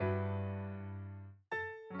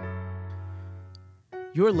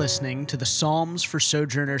You're listening to the Psalms for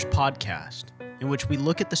Sojourners podcast, in which we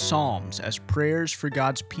look at the Psalms as prayers for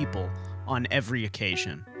God's people on every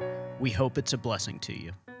occasion. We hope it's a blessing to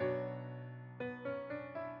you.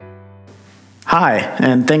 Hi,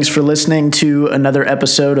 and thanks for listening to another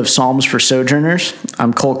episode of Psalms for Sojourners.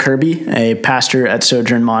 I'm Cole Kirby, a pastor at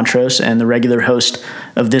Sojourn Montrose and the regular host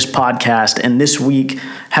of this podcast. And this week,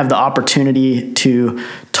 have the opportunity to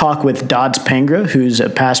talk with Dodds Pangra, who's a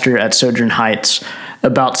pastor at Sojourn Heights,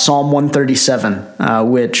 about Psalm 137,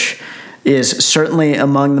 which is certainly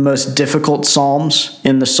among the most difficult psalms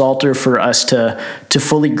in the Psalter for us to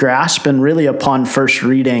fully grasp. And really, upon first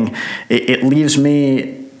reading, it leaves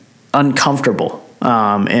me uncomfortable,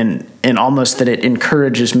 and almost that it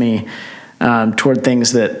encourages me toward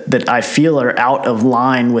things that I feel are out of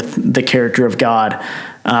line with the character of God.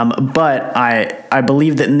 But I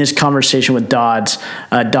believe that in this conversation with Dodds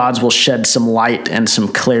will shed some light and some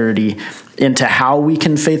clarity into how we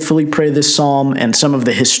can faithfully pray this psalm and some of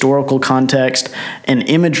the historical context and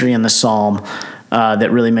imagery in the psalm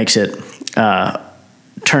that really makes it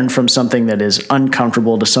turn from something that is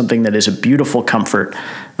uncomfortable to something that is a beautiful comfort,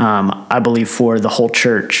 I believe, for the whole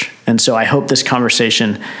church. And so I hope this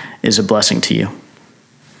conversation is a blessing to you.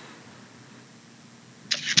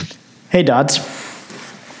 Hey, Dodds.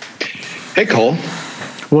 Hey, Cole.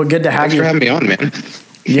 Well, good to have you. Thanks for having me on, man.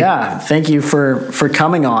 Yeah, thank you for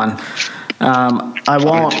coming on.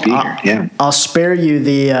 I'll spare you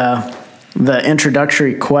the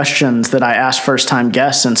introductory questions that I ask first-time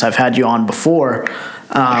guests since I've had you on before.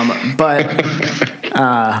 But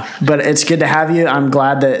it's good to have you. I'm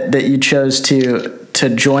glad that you chose to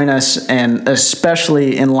join us, and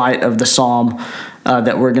especially in light of the psalm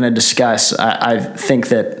that we're going to discuss. I think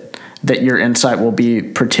that your insight will be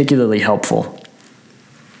particularly helpful.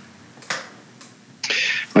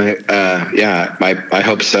 I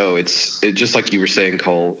hope so. It's just like you were saying,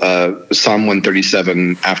 Cole. Psalm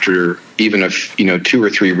 137. After even 2 or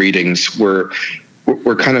 3 readings, we're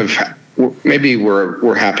kind of maybe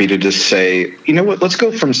we're happy to just say, you know what? Let's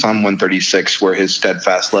go from Psalm 136, where His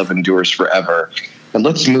steadfast love endures forever, and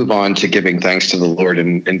let's move on to giving thanks to the Lord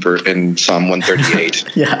in Psalm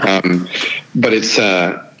 138. Yeah. But this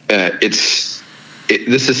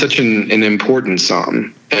is such an important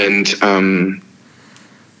psalm, and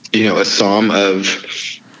a psalm of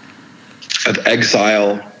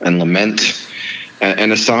exile and lament,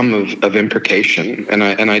 and a psalm of imprecation. And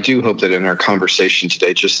I do hope that in our conversation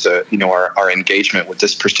today, just our engagement with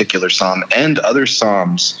this particular psalm and other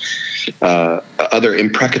psalms, other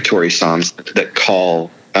imprecatory psalms that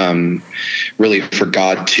call really for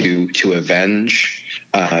God to avenge,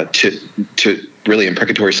 to really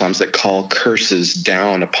imprecatory psalms that call curses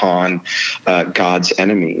down upon God's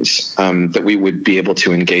enemies, that we would be able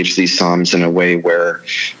to engage these psalms in a way where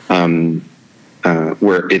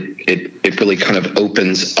it really kind of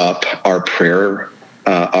opens up our prayer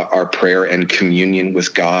and communion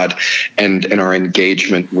with God, and our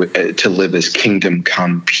engagement to live as kingdom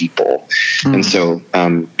come people. And so,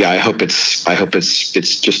 I hope it's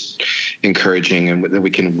just encouraging, and that we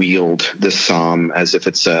can wield this psalm as if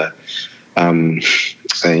it's as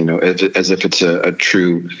if it's a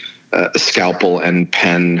true scalpel and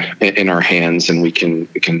pen in our hands, and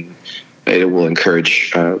it will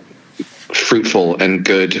encourage fruitful and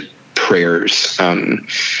good prayers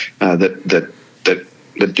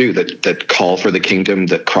that call for the kingdom,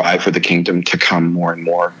 that cry for the kingdom to come more and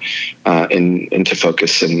more into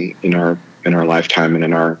focus in our lifetime, and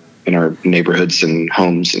in our neighborhoods and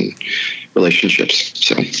homes and relationships.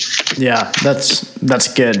 So yeah, that's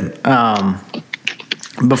good.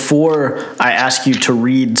 Before I ask you to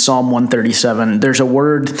read Psalm 137, there's a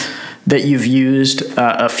word that you've used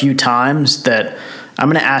a few times that I'm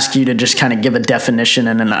going to ask you to just kind of give a definition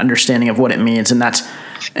and an understanding of what it means, and that's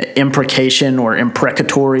imprecation or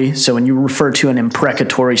imprecatory. So when you refer to an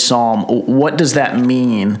imprecatory psalm, what does that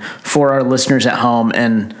mean for our listeners at home,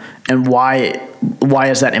 and why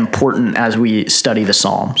is that important as we study the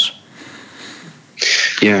Psalms?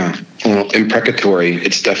 Yeah, well, imprecatory,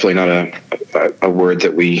 it's definitely not a word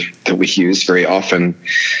that we use very often,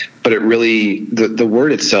 but it really, the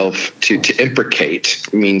word itself, to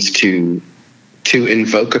imprecate, means to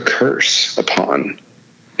invoke a curse upon.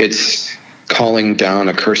 It's calling down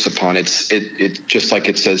a curse upon. It just like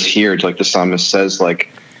it says here, like the psalmist says,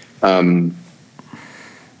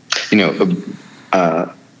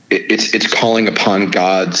 it's calling upon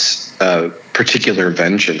God's particular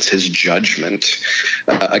vengeance, His judgment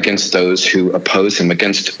against those who oppose Him,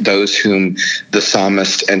 against those whom the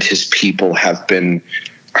psalmist and his people have been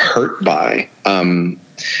hurt by.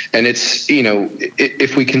 And it's,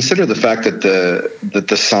 if we consider the fact that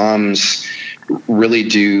the Psalms really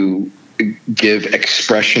do give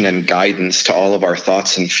expression and guidance to all of our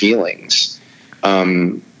thoughts and feelings.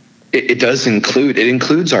 It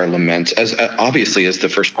includes our lament, as obviously as the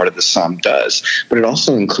first part of the psalm does, but it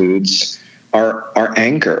also includes our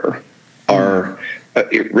anger, our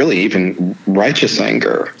really even righteous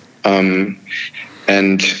anger, and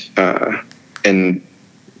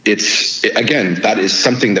it's, again, that is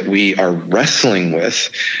something that we are wrestling with,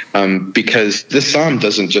 because this psalm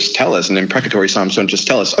doesn't just tell us, and imprecatory psalms don't just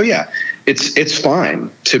tell us, oh yeah, it's fine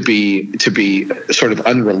to be sort of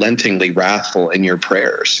unrelentingly wrathful in your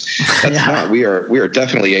prayers. That's not. We are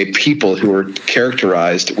definitely a people who are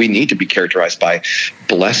characterized. We need to be characterized by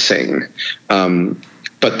blessing,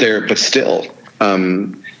 but still,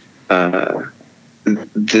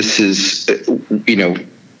 this is,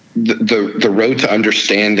 the road to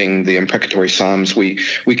understanding the imprecatory psalms. We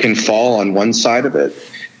can fall on one side of it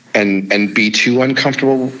and be too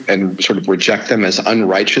uncomfortable and sort of reject them as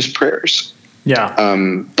unrighteous prayers. Yeah.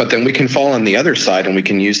 But then we can fall on the other side and we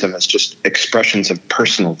can use them as just expressions of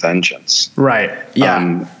personal vengeance. Right.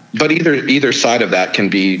 Yeah. But either side of that can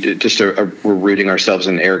be just we're rooting ourselves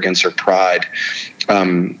in arrogance or pride.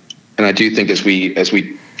 And I do think as we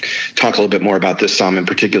talk a little bit more about this psalm in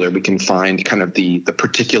particular, we can find kind of the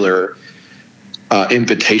particular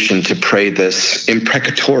invitation to pray this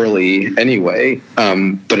imprecatorily anyway,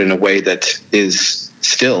 but in a way that is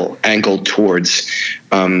still angled towards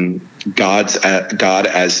God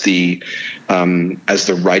as the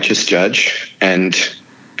righteous judge, and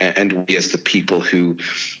we as the people who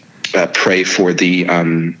pray for the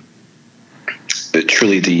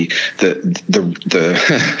truly the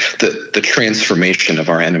transformation of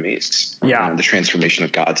our enemies, the transformation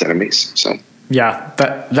of God's enemies. So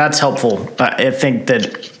that's helpful. I think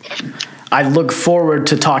that I look forward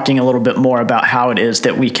to talking a little bit more about how it is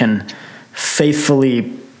that we can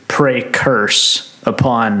faithfully pray curse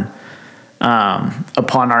upon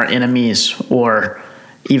our enemies or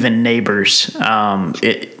even neighbors.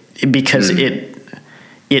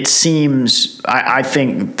 It seems, I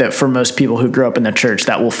think that for most people who grew up in the church,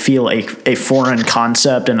 that will feel a foreign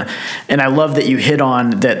concept. And I love that you hit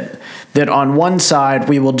on that on one side,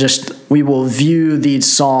 we will view these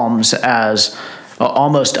psalms as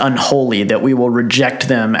almost unholy, that we will reject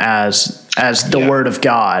them as the word of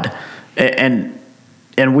God. And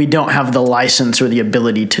we don't have the license or the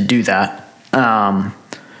ability to do that.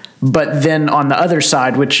 But then on the other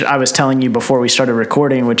side, which I was telling you before we started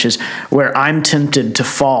recording, which is where I'm tempted to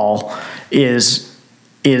fall, is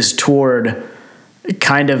toward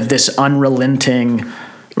kind of this unrelenting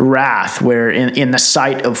wrath, where in the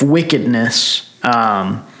sight of wickedness, the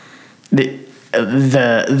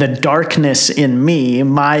darkness in me,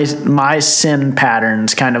 my sin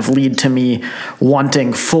patterns kind of lead to me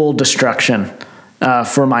wanting full destruction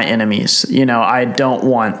for my enemies. I don't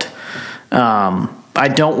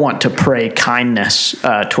want to pray kindness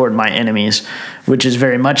toward my enemies, which is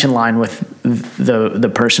very much in line with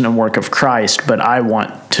the person and work of Christ. But I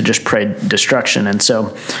want to just pray destruction, and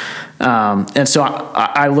so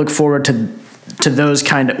I look forward to those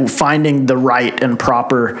kind of finding the right and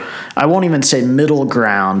proper. I won't even say middle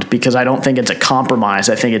ground, because I don't think it's a compromise.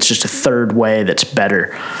 I think it's just a third way that's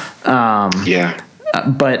better.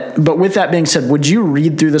 But with that being said, would you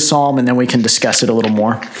read through the psalm and then we can discuss it a little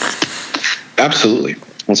more? Absolutely.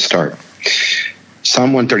 Let's start.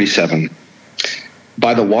 Psalm 137.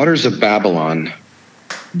 By the waters of Babylon,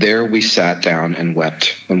 there we sat down and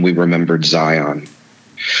wept when we remembered Zion.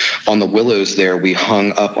 On the willows there we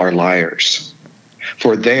hung up our lyres.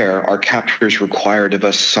 For there our captors required of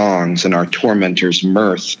us songs, and our tormentors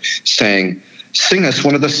mirth, saying, "Sing us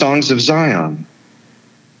one of the songs of Zion."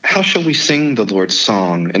 How shall we sing the Lord's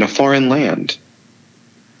song in a foreign land?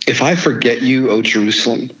 If I forget you, O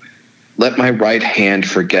Jerusalem, let my right hand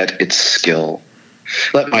forget its skill.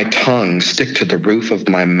 Let my tongue stick to the roof of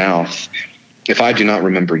my mouth if I do not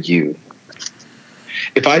remember you.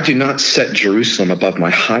 If I do not set Jerusalem above my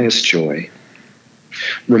highest joy.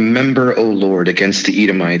 Remember, O Lord, against the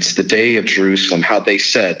Edomites, the day of Jerusalem, how they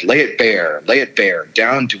said, lay it bare,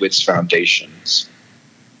 down to its foundations.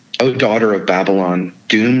 O daughter of Babylon,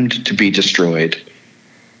 doomed to be destroyed,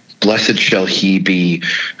 blessed shall he be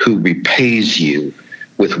who repays you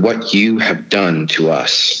with what you have done to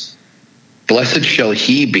us. Blessed shall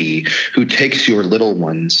he be who takes your little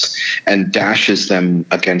ones and dashes them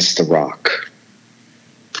against the rock.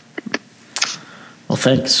 Well,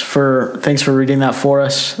 thanks for reading that for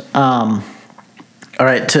us. All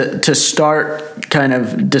right, to start kind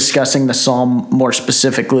of discussing the psalm more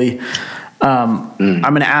specifically, I'm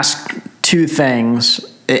going to ask two things,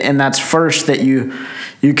 and that's first that you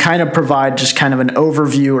you kind of provide just kind of an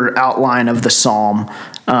overview or outline of the psalm,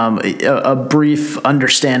 a brief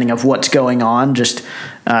understanding of what's going on, just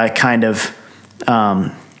kind of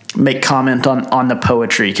make comment on the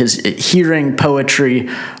poetry, because hearing poetry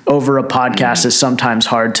over a podcast is sometimes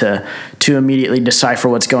hard to immediately decipher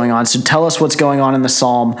what's going on. So tell us what's going on in the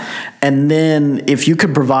psalm, and then if you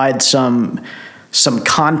could provide some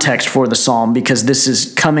context for the psalm, because this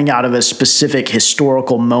is coming out of a specific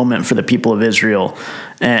historical moment for the people of Israel.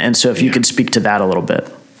 And so if you could speak to that a little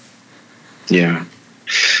bit. Yeah.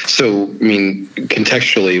 So, I mean,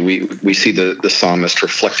 contextually, we see the psalmist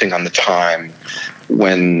reflecting on the time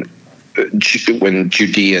when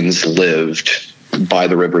Judeans lived by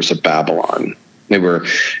the rivers of Babylon. They were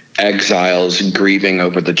exiles grieving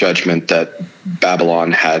over the judgment that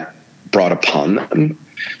Babylon had brought upon them.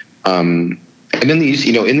 And in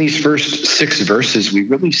these first 6 verses, we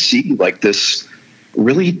really see like this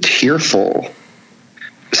really tearful,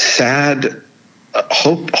 sad,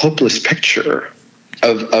 hopeless picture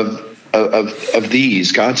of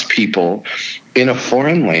these God's people in a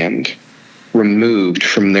foreign land, removed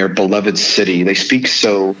from their beloved city. They speak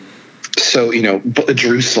so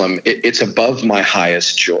Jerusalem, it's above my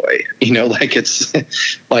highest joy. Like it's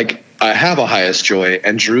like I have a highest joy,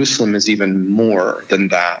 and Jerusalem is even more than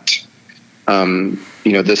that.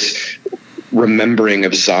 This remembering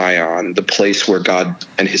of Zion, the place where God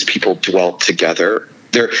and his people dwelt together.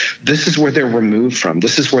 This is where they're removed from.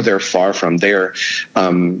 This is where they're far from.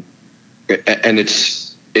 And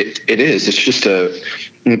it's just a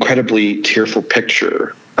incredibly tearful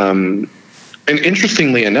picture. And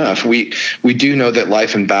interestingly enough, we do know that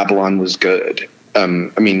life in Babylon was good.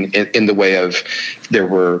 In the way of, there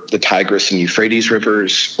were the Tigris and Euphrates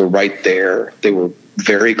rivers were right there. They were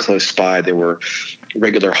very close by. There were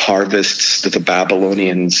regular harvests that the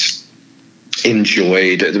Babylonians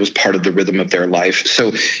enjoyed. It was part of the rhythm of their life.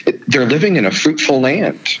 So they're living in a fruitful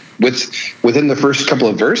land. Within the first couple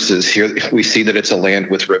of verses here, we see that it's a land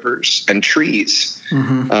with rivers and trees,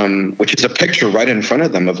 which is a picture right in front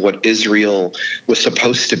of them of what Israel was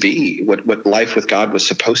supposed to be, what life with God was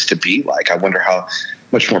supposed to be like. I wonder how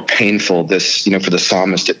much more painful this, for the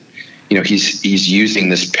psalmist, he's using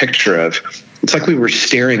this picture of, it's like we were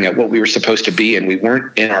staring at what we were supposed to be and we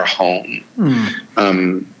weren't in our home.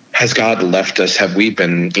 Has God left us? Have we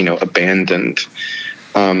been, abandoned?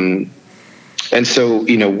 And so,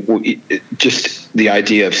 just the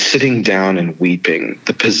idea of sitting down and weeping,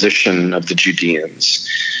 the position of the Judeans,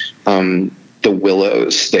 the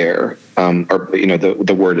willows there, or,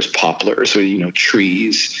 the word is poplar, so,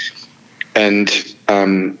 trees, and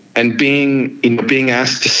being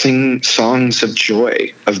asked to sing songs of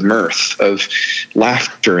joy, of mirth, of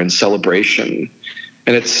laughter and celebration.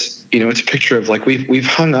 And it's a picture of like, we've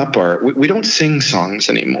hung up we don't sing songs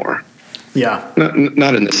anymore. Yeah.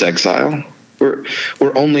 Not in this exile. We're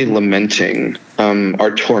only lamenting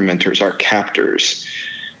our tormentors, our captors.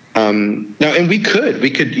 Now, and we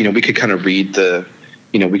could kind of read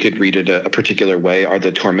we could read it a particular way. Are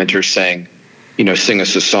the tormentors saying, sing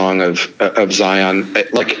us a song of Zion,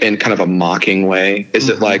 like in kind of a mocking way? Is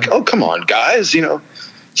it like, oh, come on, guys,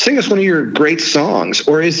 sing us one of your great songs?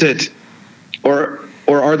 Or is it, or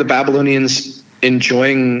are the Babylonians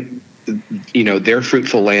enjoying, their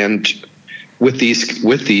fruitful land with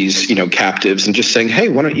these captives, and just saying, hey,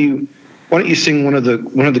 why don't you sing one of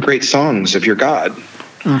the great songs of your God?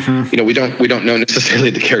 We don't know necessarily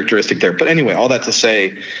the characteristic there, but anyway, all that to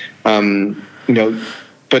say,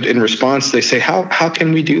 but in response, they say, how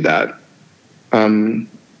can we do that?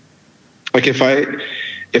 Like if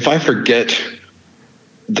I forget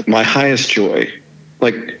my highest joy,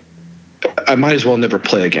 like I might as well never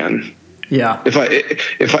play again. Yeah.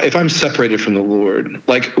 If I'm separated from the Lord,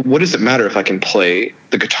 like, what does it matter if I can play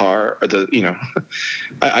the guitar or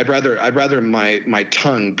I'd rather my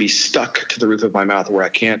tongue be stuck to the roof of my mouth where I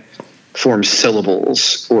can't form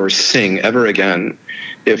syllables or sing ever again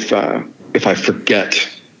if I forget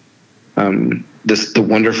the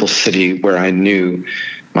wonderful city where I knew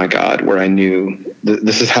my God, where I knew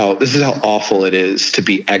this is how awful it is to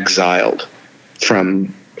be exiled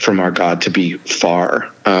from our God, to be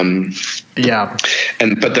far. Yeah.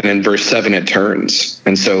 But then in verse 7 it turns,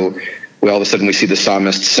 and so all of a sudden we see the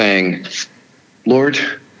psalmist saying, Lord,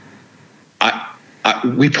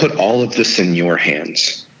 we put all of this in your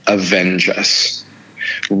hands. Avenge us.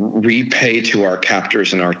 Repay to our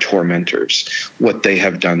captors and our tormentors what they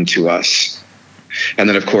have done to us. And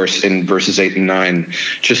then, of course, in verses 8 and 9,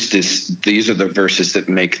 these are the verses that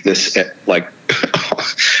make this like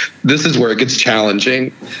this is where it gets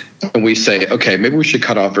challenging. And we say, okay, maybe we should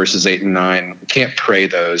cut off verses 8 and 9. We can't pray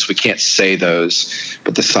those. We can't say those.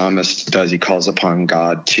 But the psalmist does. He calls upon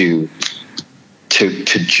God to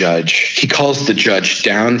judge. He calls the judge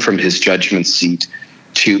down from his judgment seat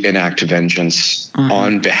to enact vengeance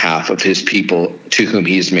on behalf of his people to whom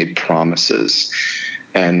he has made promises.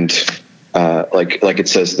 And like it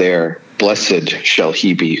says there, blessed shall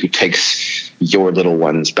he be who takes your little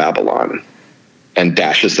ones, Babylon, and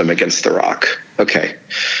dashes them against the rock. Okay.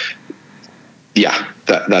 Yeah,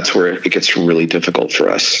 that's where it gets really difficult for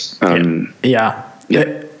us.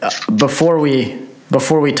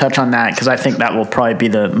 Before we touch on that, because I think that will probably be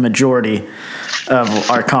the majority of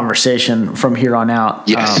our conversation from here on out.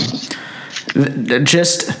 Yes.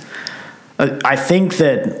 I think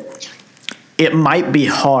that it might be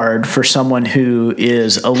hard for someone who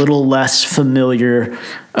is a little less familiar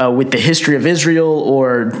with the history of Israel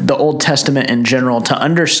or the Old Testament in general to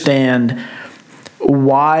understand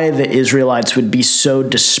why the Israelites would be so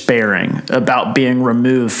despairing about being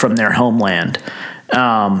removed from their homeland.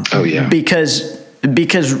 Because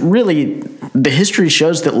really the history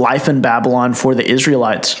shows that life in Babylon for the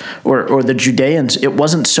Israelites or the Judeans, it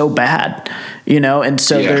wasn't so bad, and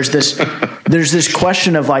so there's this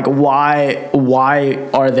question of like why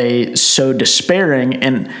are they so despairing,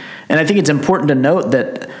 and I think it's important to note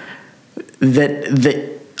that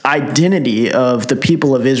the identity of the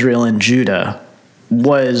people of Israel and Judah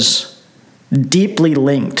was deeply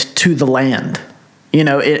linked to the land. And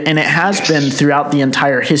it has been throughout the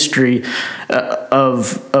entire history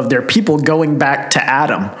of their people, going back to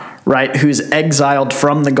Adam, right, who's exiled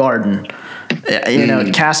from the garden,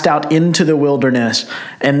 cast out into the wilderness,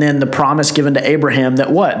 and then the promise given to Abraham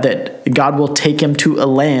that God will take him to a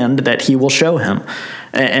land that he will show him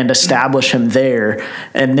and establish him there.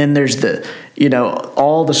 And then there's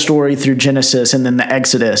all the story through Genesis and then the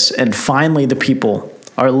Exodus, and finally the people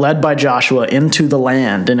are led by Joshua into the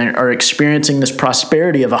land and are experiencing this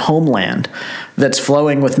prosperity of a homeland that's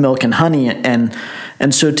flowing with milk and honey. And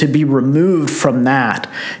so to be removed from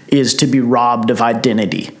that is to be robbed of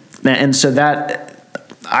identity. And so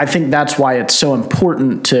I think that's why it's so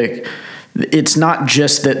important it's not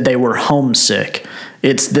just that they were homesick.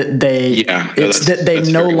 It's that they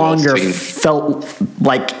no longer felt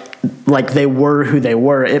like they were who they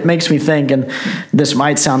were. It makes me think, and this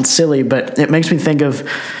might sound silly, but it makes me think of,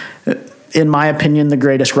 in my opinion, the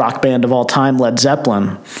greatest rock band of all time, Led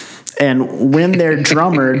Zeppelin. And when their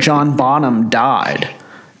drummer, John Bonham, died,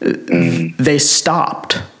 they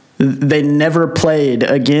stopped. They never played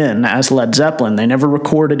again as Led Zeppelin. They never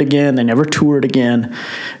recorded again. They never toured again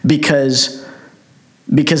because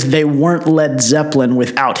they weren't Led Zeppelin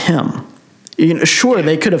without him. Sure,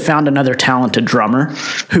 they could have found another talented drummer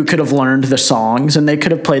who could have learned the songs, and they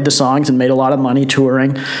could have played the songs and made a lot of money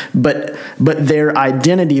touring, but their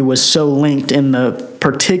identity was so linked in the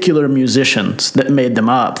particular musicians that made them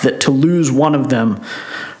up that to lose one of them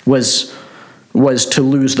was to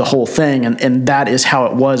lose the whole thing. And that is how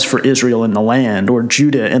it was for Israel in the land, or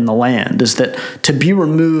Judah in the land, is that to be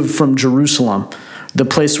removed from Jerusalem, the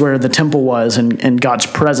place where the temple was and God's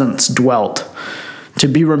presence dwelt, to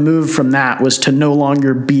be removed from that was to no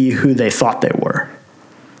longer be who they thought they were.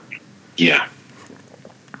 Yeah,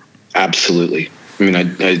 absolutely. I mean,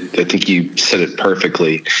 I think you said it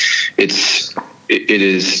perfectly. It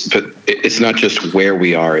is, but it's not just where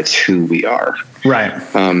we are; it's who we are. Right.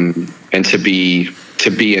 And to be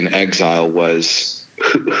in exile was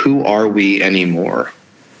who are we anymore?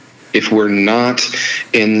 If we're not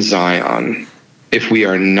in Zion, if we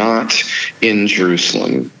are not in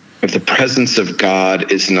Jerusalem, if the presence of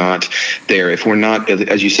God is not there, if we're not,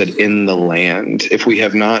 as you said, in the land, if we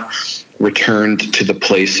have not returned to the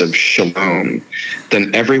place of shalom,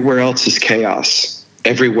 then everywhere else is chaos.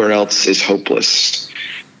 Everywhere else is hopeless.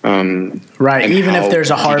 Right. Even if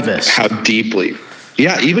there's a harvest. How deeply.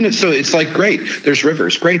 Yeah. Even if so, it's like, great, there's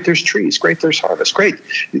rivers. Great, there's trees. Great, there's harvest. Great.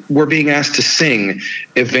 We're being asked to sing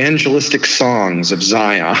evangelistic songs of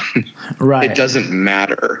Zion. Right. It doesn't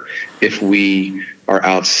matter if we are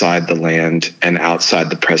outside the land and outside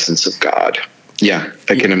the presence of God. Yeah,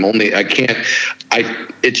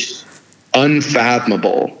 it's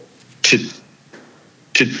unfathomable to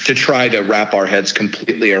try to wrap our heads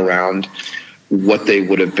completely around what they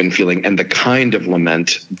would have been feeling and the kind of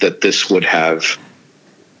lament that this would have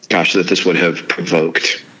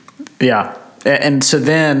provoked. Yeah. And so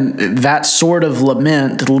then that sort of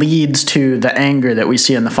lament leads to the anger that we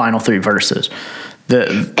see in the final 3 verses.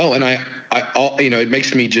 It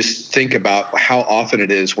makes me just think about how often it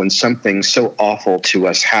is when something so awful to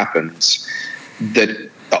us happens that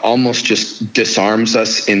almost just disarms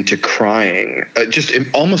us into crying, just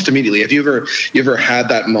almost immediately. Have you ever had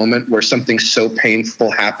that moment where something so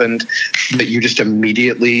painful happened that you just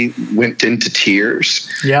immediately went into tears?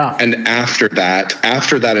 Yeah. And after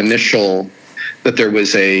that initial, that there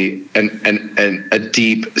was a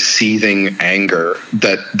deep seething anger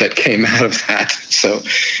that came out of that. So,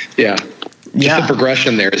 yeah. Just the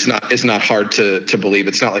progression there is not hard to believe.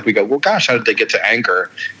 It's not like we go, well, gosh, how did they get to anger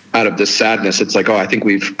out of this sadness? It's like, oh, I think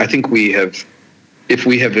we have, if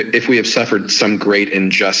we have suffered some great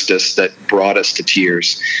injustice that brought us to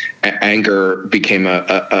tears, anger became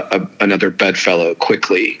another bedfellow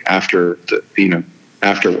quickly after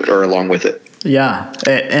or along with it. Yeah,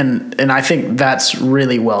 and I think that's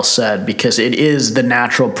really well said, because it is the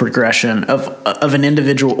natural progression of an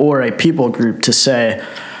individual or a people group to say,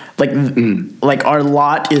 like our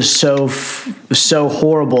lot is so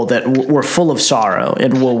horrible that we're full of sorrow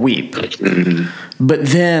and we'll weep. Mm-hmm. But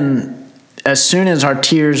then, as soon as our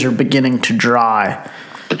tears are beginning to dry,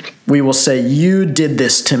 we will say, "You did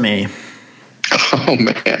this to me." Oh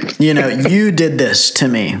man! You did this to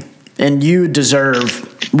me, and you deserve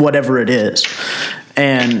whatever it is.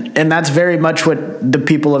 And that's very much what the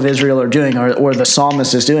people of Israel are doing, or the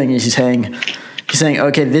psalmist is doing. He's saying,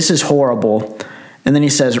 okay, this is horrible. And then he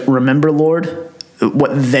says, remember, Lord,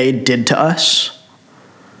 what they did to us.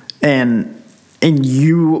 And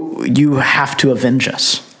you have to avenge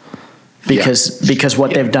us because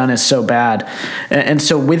what they've done is so bad. And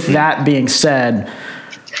so with that being said,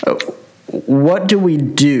 what do we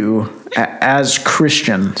do as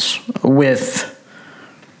Christians with,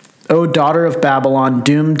 O daughter of Babylon,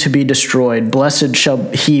 doomed to be destroyed, blessed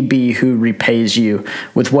shall he be who repays you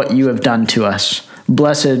with what you have done to us.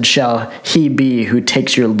 Blessed shall he be who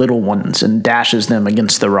takes your little ones and dashes them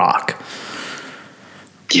against the rock.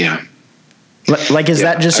 Yeah. Like, is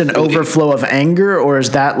that just an overflow of anger, or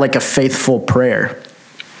is that like a faithful prayer?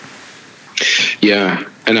 Yeah.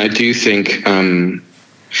 And I do think,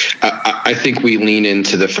 I think we lean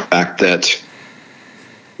into the fact that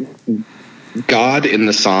God in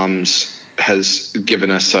the Psalms has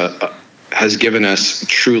given us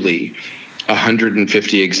truly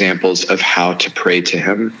 150 examples of how to pray to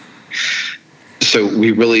him. So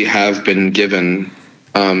we really have been given,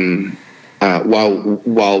 while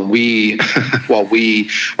we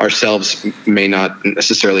ourselves may not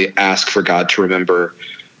necessarily ask for God to remember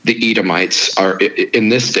the Edomites are in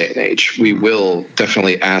this day and age, we will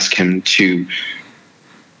definitely ask him to,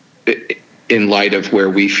 in light of where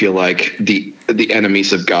we feel like the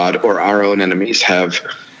enemies of God or our own enemies have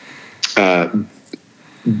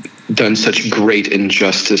done such great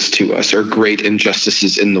injustice to us, or great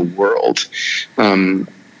injustices in the world.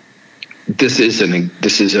 This is an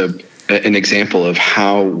example of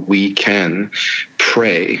how we can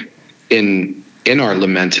pray in our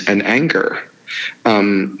lament and anger.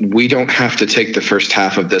 We don't have to take the first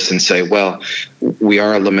half of this and say, well, we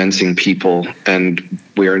are a lamenting people and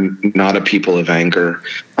we are not a people of anger.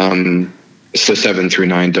 So 7 through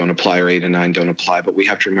 9 don't apply, or 8 and 9 don't apply. But we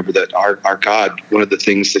have to remember that our God, one of the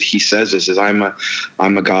things that he says is I'm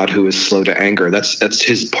a God who is slow to anger. That's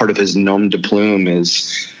his part of his nom de plume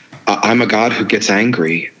is I'm a God who gets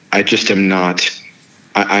angry. I just am not.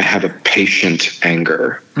 I have a patient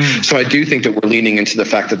anger. So I do think that we're leaning into the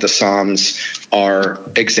fact that the Psalms are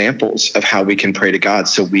examples of how we can pray to God.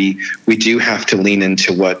 So we do have to lean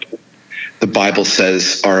into what the Bible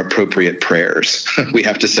says are appropriate prayers. We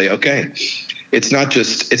have to say, okay, it's not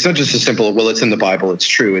just a simple, well, it's in the Bible, it's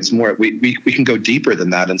true. It's more, we can go deeper than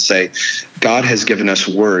that and say, God has given us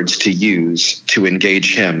words to use to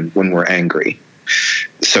engage him when we're angry.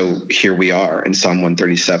 So here we are in Psalm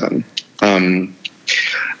 137.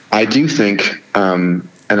 I do think, and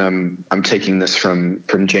I'm taking this from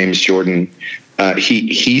James Jordan.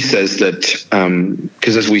 He says that,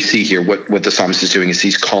 because as we see here, what the psalmist is doing is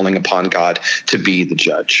he's calling upon God to be the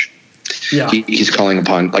judge. Yeah. He's calling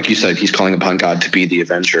upon, like you said, he's calling upon God to be the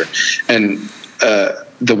avenger. And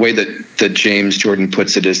the way that James Jordan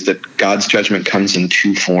puts it is that God's judgment comes in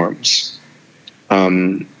two forms.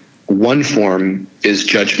 One form is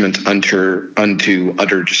judgment unto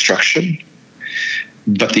utter destruction,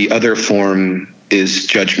 but the other form is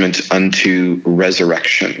judgment unto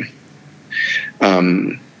resurrection.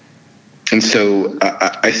 And so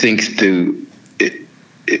I think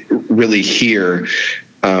really here,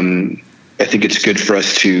 I think it's good for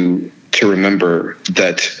us to remember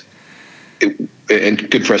that, and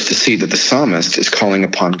good for us to see that the psalmist is calling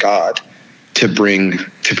upon God to bring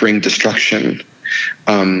destruction.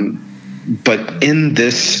 But in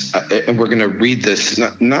this, and we're going to read this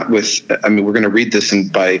we're going to read this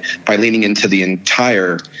by leaning into the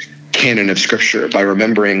entire canon of Scripture by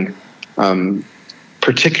remembering,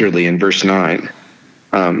 particularly in verse 9,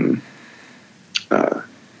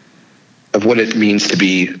 of what it means to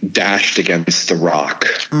be dashed against the rock.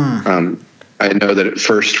 I know that at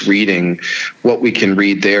first reading, what we can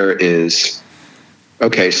read there is,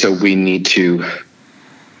 okay, so we need to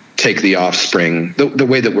take the offspring. The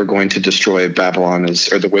way that we're going to destroy Babylon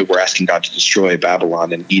is, or the way we're asking God to destroy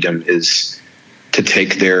Babylon and Edom, is to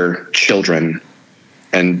take their children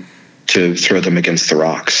and to throw them against the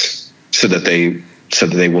rocks so that they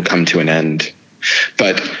will come to an end.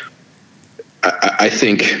 But I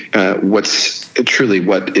think what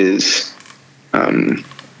is, and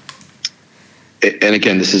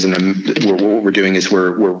again, this isn't what we're doing is we're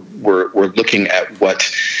looking at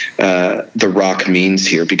what the rock means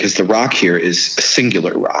here, because the rock here is a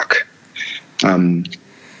singular rock, and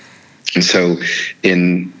so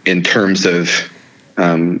in terms of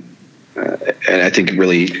and I think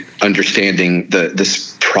really understanding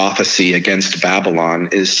this prophecy against Babylon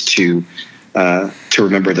is to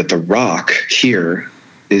remember that the rock here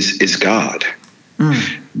is God.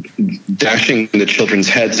 Dashing the children's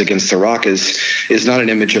heads against the rock is not an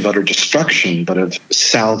image of utter destruction, but of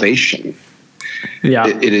salvation. Yeah,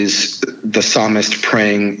 it is the psalmist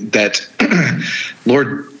praying that,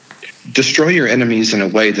 Lord, destroy your enemies in a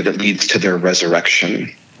way that it leads to their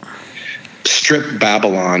resurrection. Strip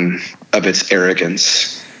Babylon of its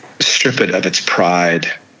arrogance, strip it of its pride,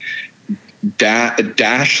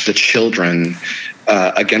 dash the children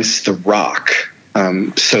against the rock.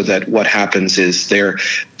 So that what happens is their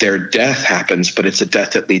death happens, but it's a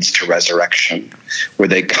death that leads to resurrection, where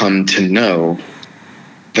they come to know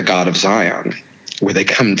the God of Zion, where they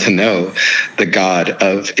come to know the God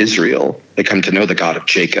of Israel, they come to know the God of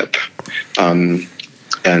Jacob, and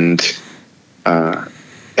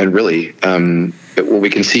really, what we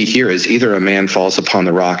can see here is either a man falls upon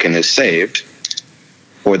the rock and is saved,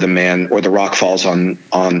 or the rock falls on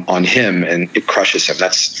him and it crushes him.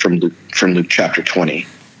 That's from Luke chapter 20.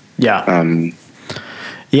 Yeah.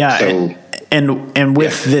 So, and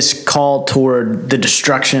with this call toward the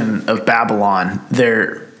destruction of Babylon,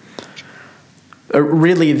 there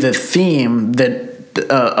really the theme that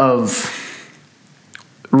of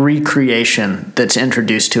recreation that's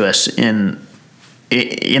introduced to us in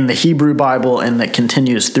the Hebrew Bible and that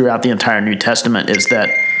continues throughout the entire New Testament is that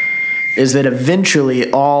eventually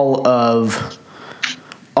all of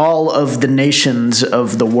the nations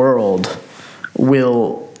of the world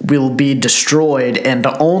will be destroyed, and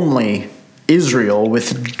only Israel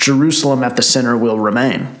with Jerusalem at the center will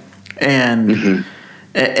remain. And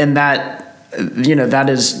and that, that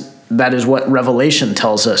is what Revelation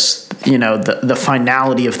tells us, the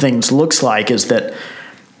finality of things looks like, is that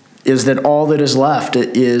all that is left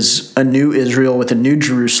is a new Israel with a new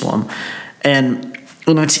Jerusalem. And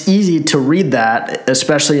it's easy to read that,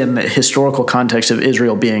 especially in the historical context of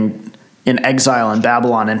Israel being in exile in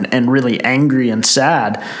Babylon and really angry and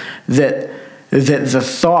sad, that the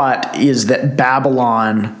thought is that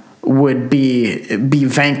Babylon would be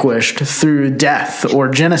vanquished through death or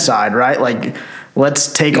genocide, right? Like,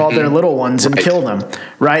 let's take all their little ones and kill them,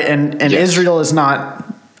 right? And yes. Israel is not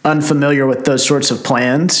unfamiliar with those sorts of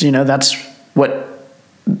plans. That's what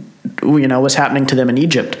was happening to them in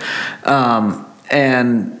Egypt.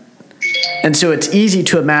 And so it's easy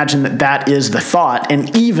to imagine that is the thought.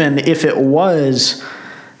 And even if it was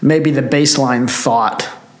maybe the baseline thought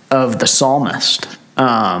of the psalmist,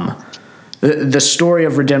 the story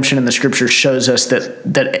of redemption in the Scriptures shows us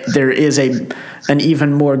that there is an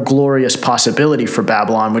even more glorious possibility for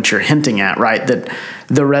Babylon, which you're hinting at, right? That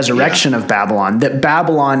the resurrection of Babylon, that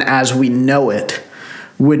Babylon as we know it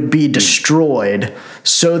would be destroyed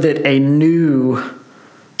so that a new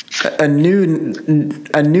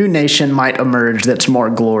nation might emerge that's more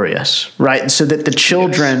glorious, right? So that the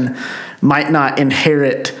children might not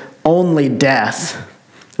inherit only death,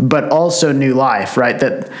 but also new life, right?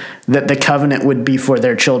 That the covenant would be for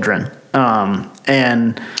their children.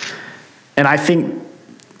 And I think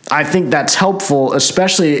that's helpful,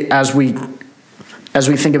 especially as we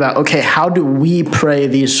think about, okay, how do we pray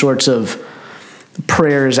these sorts of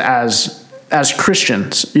prayers as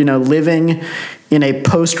Christians, living in a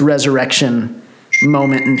post-resurrection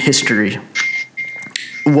moment in history?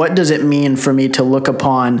 What does it mean for me to look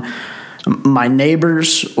upon my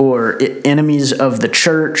neighbors or enemies of the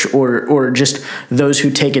church or just those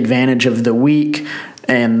who take advantage of the weak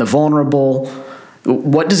and the vulnerable?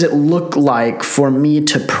 What does it look like for me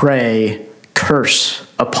to pray curse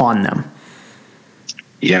upon them?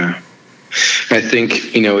 Yeah. I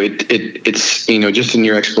think, it's just in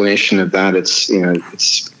your explanation of that,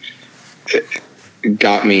 it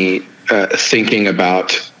got me thinking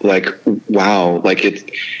about like, wow, like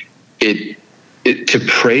it to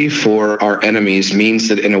pray for our enemies means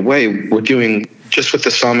that in a way we're doing just what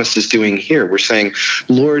the psalmist is doing here. We're saying,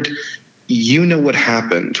 Lord, you know what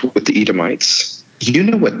happened with the Edomites. You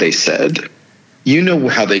know what they said. You know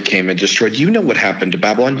how they came and destroyed. You know what happened to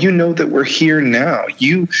Babylon. You know that we're here now.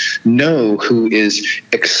 You know who is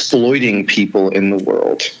exploiting people in the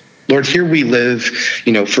world. Lord, here we live,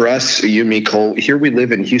 for us, you and me, Cole, here we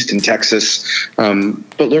live in Houston, Texas.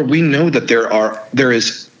 But Lord, we know that there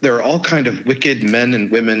are all kind of wicked men and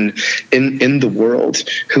women in the world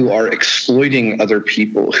who are exploiting other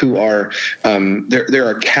people, who are, there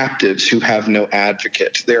are captives who have no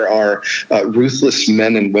advocate. There are ruthless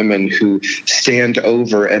men and women who stand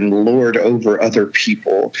over and lord over other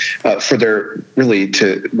people for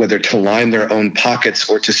whether to line their own pockets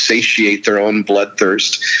or to satiate their own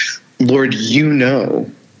bloodthirst. Lord, you know.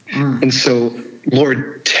 And so,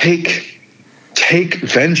 Lord, take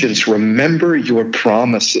vengeance. Remember your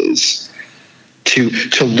promises to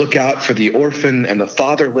look out for the orphan and the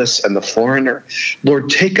fatherless and the foreigner. Lord,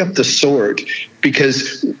 take up the sword,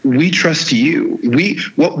 because we trust you.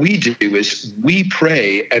 What we do is we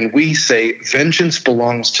pray and we say, vengeance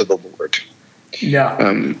belongs to the Lord.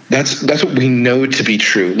 Yeah. That's what we know to be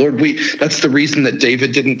true. Lord, that's the reason that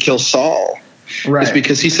David didn't kill Saul. Right. Is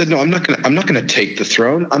because he said, no, I'm not going to take the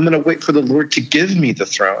throne. I'm going to wait for the Lord to give me the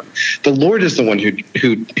throne. The Lord is the one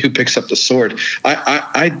who picks up the sword.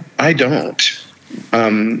 I don't.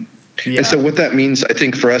 And so what that means, I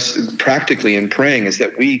think, for us practically in praying is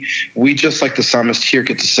that we just like the psalmist here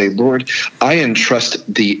get to say, Lord, I entrust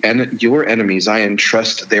your enemies. I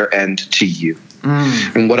entrust their end to you.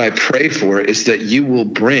 And what I pray for is that you will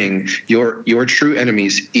bring your true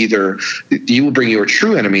enemies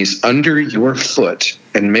under your foot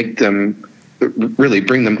and make them really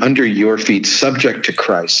bring them under your feet, subject to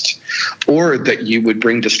Christ, or that you would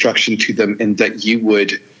bring destruction to them and that you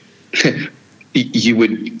would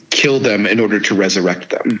kill them in order to resurrect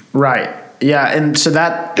them. Right. Yeah. And so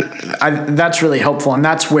that's really helpful. And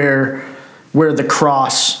that's where the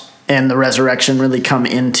cross and the resurrection really come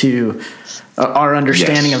into our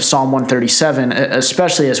understanding of Psalm 137,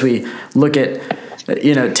 especially as we look at,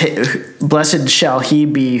 blessed shall he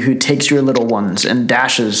be who takes your little ones and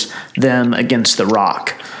dashes them against the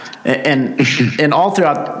rock. And all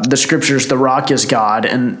throughout the scriptures, the rock is God.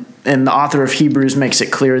 And the author of Hebrews makes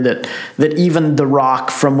it clear that even the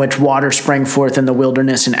rock from which water sprang forth in the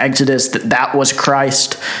wilderness in Exodus, that was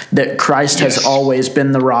Christ, that Christ has always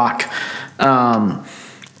been the rock.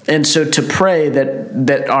 And so to pray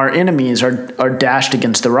that our enemies are dashed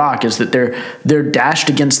against the rock is that they're dashed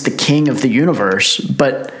against the King of the universe.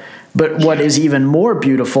 But what is even more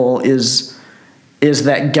beautiful is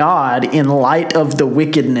that God, in light of the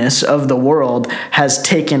wickedness of the world, has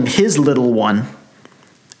taken his little one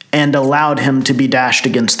and allowed him to be dashed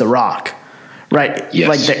against the rock. Right? Yes.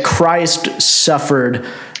 Like that Christ suffered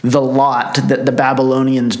the lot that the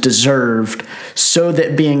Babylonians deserved, so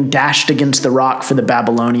that being dashed against the rock for the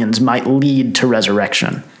Babylonians might lead to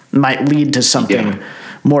resurrection, might lead to something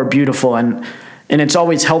more beautiful. And it's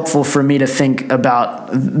always helpful for me to think about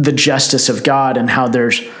the justice of God and how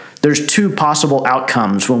there's two possible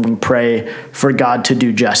outcomes when we pray for God to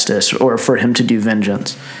do justice or for him to do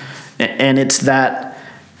vengeance. And it's that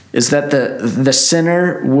the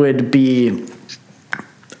sinner would be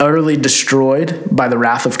utterly destroyed by the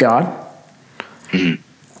wrath of God,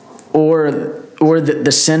 or that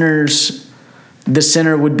the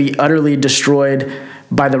sinner would be utterly destroyed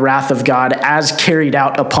by the wrath of God as carried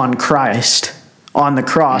out upon Christ on the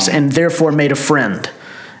cross, and therefore made a friend.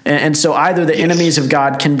 And so either the enemies of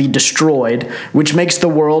God can be destroyed, which makes the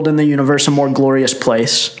world and the universe a more glorious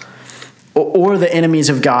place, or the enemies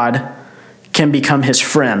of God can become his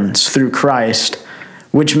friends through Christ,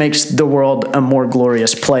 which makes the world a more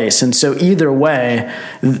glorious place. And so either way,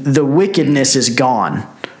 the wickedness is gone,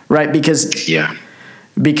 right? Because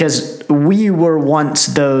we were once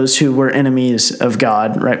those who were enemies of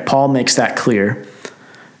God, right? Paul makes that clear.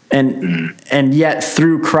 And yet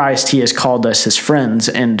through Christ, he has called us his friends.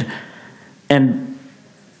 And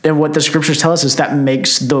what the scriptures tell us is that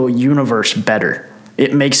makes the universe better.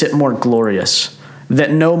 It makes it more glorious.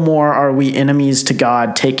 That no more are we enemies to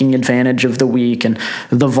God, taking advantage of the weak and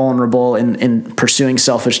the vulnerable in pursuing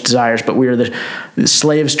selfish desires, but we are the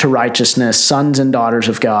slaves to righteousness, sons and daughters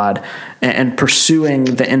of God, and pursuing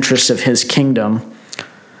the interests of his kingdom.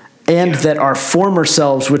 And that our former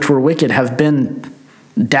selves, which were wicked, have been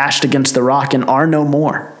dashed against the rock and are no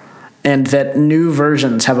more. And that new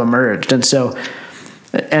versions have emerged. And so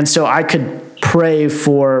I could pray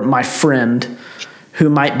for my friend who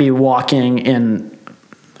might be walking in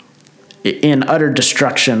in utter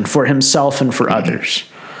destruction for himself and for others.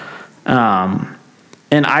 And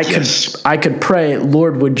I could pray,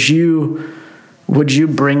 Lord, would you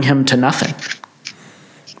bring him to nothing?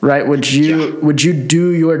 Right? Would you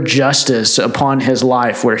do your justice upon his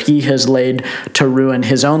life where he has laid to ruin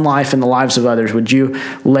his own life and the lives of others? Would you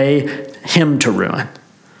lay him to ruin?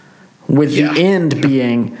 With the end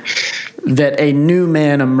being that a new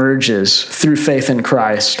man emerges through faith in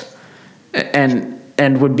Christ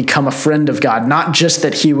and would become a friend of God. Not just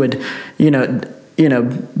that he would,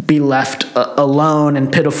 be left alone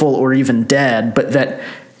and pitiful or even dead, but that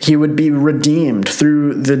he would be redeemed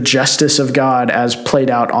through the justice of God as played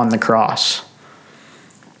out on the cross.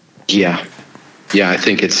 Yeah. I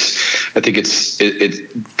think it's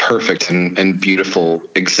perfect and beautiful.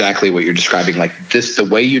 Exactly what you're describing, like this, the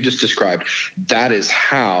way you just described, that is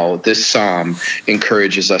how this psalm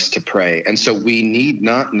encourages us to pray. And so we need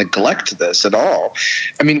not neglect this at all.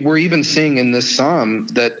 I mean, we're even seeing in this psalm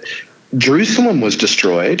that Jerusalem was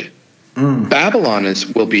destroyed. Babylon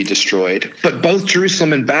will be destroyed, but both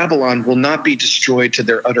Jerusalem and Babylon will not be destroyed to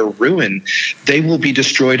their utter ruin. They will be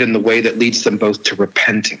destroyed in the way that leads them both to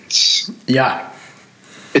repentance. Yeah.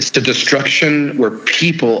 It's the destruction where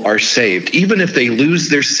people are saved, even if they lose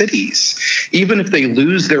their cities, even if they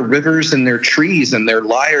lose their rivers and their trees and their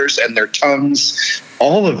lyres and their tongues,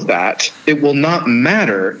 all of that. It will not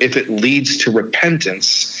matter if it leads to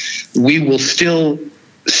repentance. We will still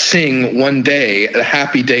sing one day, a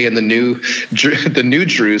happy day in the new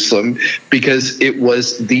Jerusalem, because it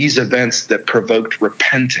was these events that provoked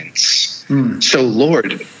repentance. So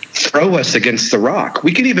Lord, throw us against the rock.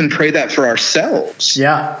 We could even pray that for ourselves.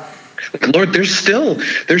 Yeah. Lord, there's still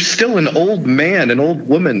an old man, an old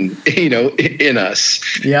woman, in us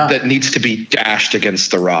that needs to be dashed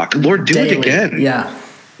against the rock. Lord, do it again. Yeah.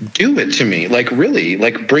 Do it to me. Like really,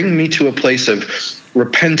 like bring me to a place of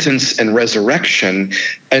repentance and resurrection.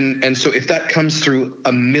 And so if that comes through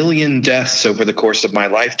 1 million deaths over the course of my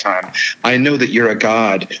lifetime, I know that you're a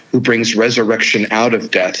God who brings resurrection out of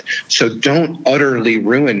death. So don't utterly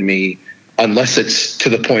ruin me unless it's to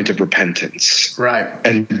the point of repentance. Right.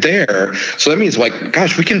 And so that means, like,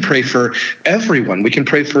 gosh, we can pray for everyone. We can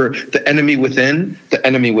pray for the enemy within, the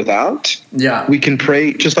enemy without. Yeah. We can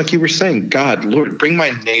pray, just like you were saying, God, Lord, bring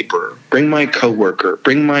my neighbor, bring my coworker,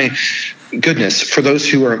 bring my goodness, for those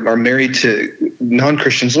who are married to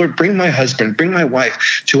non-Christians, Lord, bring my husband, bring my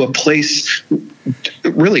wife to a place,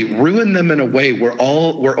 really ruin them in a way where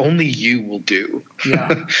only you will do.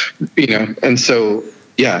 Yeah. And so,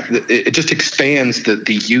 it just expands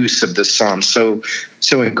the use of this psalm so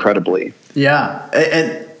incredibly. Yeah.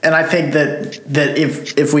 And I think that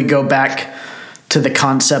if we go back to the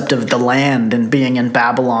concept of the land and being in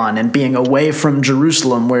Babylon and being away from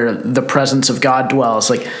Jerusalem where the presence of God dwells,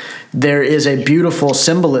 like there is a beautiful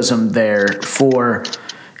symbolism there for,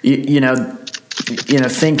 thinking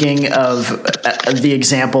of the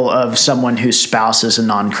example of someone whose spouse is a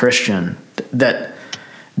non-Christian, that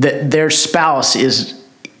their spouse is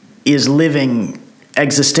living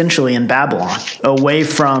existentially in Babylon, away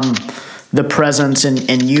from the presence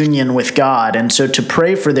and union with God. And so to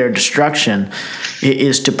pray for their destruction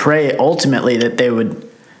is to pray ultimately that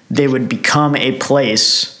they would become a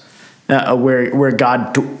place where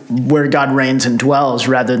God reigns and dwells,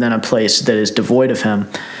 rather than a place that is devoid of him.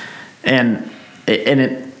 And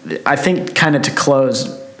I think, kind of to close,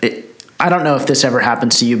 I don't know if this ever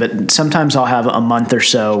happens to you, but sometimes I'll have a month or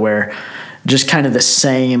so where just kind of the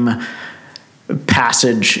same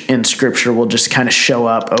passage in scripture will just kind of show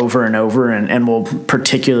up over and over, and will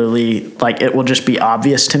particularly, like, it will just be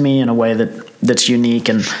obvious to me in a way that's unique.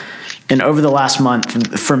 And over the last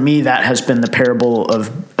month, for me, that has been the parable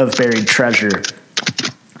of buried treasure,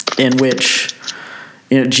 in which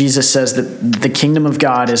Jesus says that the kingdom of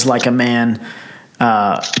God is like a man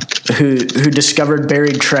who discovered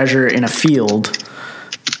buried treasure in a field,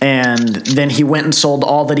 and then he went and sold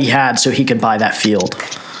all that he had so he could buy that field.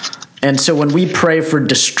 And so when we pray for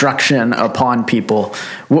destruction upon people,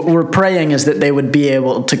 what we're praying is that they would be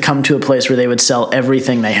able to come to a place where they would sell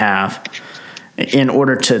everything they have in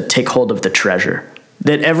order to take hold of the treasure.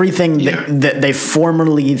 That everything that they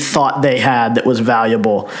formerly thought they had that was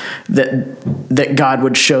valuable, that God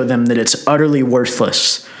would show them that it's utterly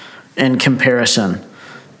worthless in comparison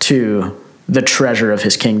to the treasure of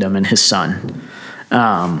his kingdom and his son.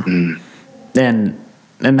 And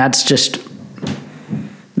that's just,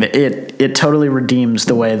 it totally redeems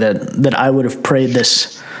the way that I would have prayed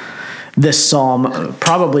this psalm,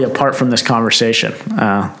 probably apart from this conversation.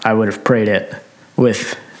 I would have prayed it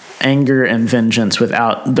with anger and vengeance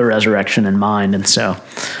without the resurrection in mind. And so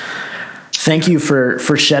thank you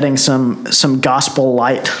for shedding some gospel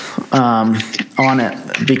light on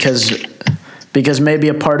it because maybe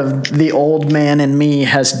a part of the old man in me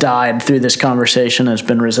has died through this conversation, has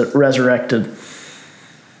been resurrected.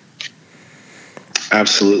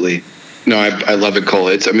 Absolutely. No, I love it, Cole.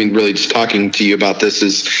 Really just talking to you about this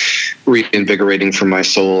is reinvigorating for my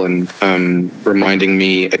soul and reminding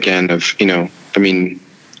me again of, of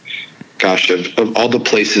all the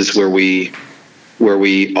places where we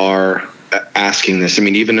are asking this.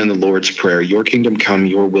 Even in the Lord's Prayer, your kingdom come,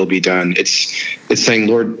 your will be done. It's saying,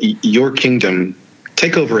 Lord, your kingdom,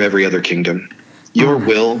 take over every other kingdom. Your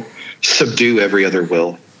will, subdue every other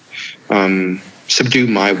will. Subdue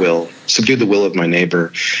my will, subdue the will of my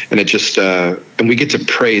neighbor. And it just, and we get to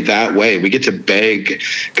pray that way. We get to beg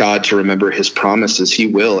God to remember his promises. He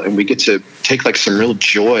will. And we get to take like some real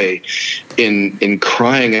joy in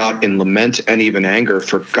crying out in lament and even anger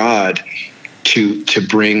for God to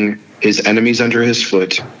bring his enemies under his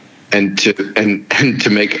foot and to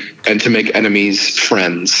make enemies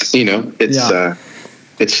friends.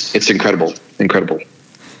 It's incredible.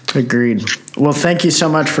 Agreed. Well, thank you so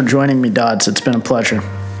much for joining me, Dodds. It's been a pleasure.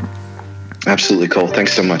 Absolutely, Cole.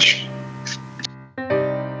 Thanks so much.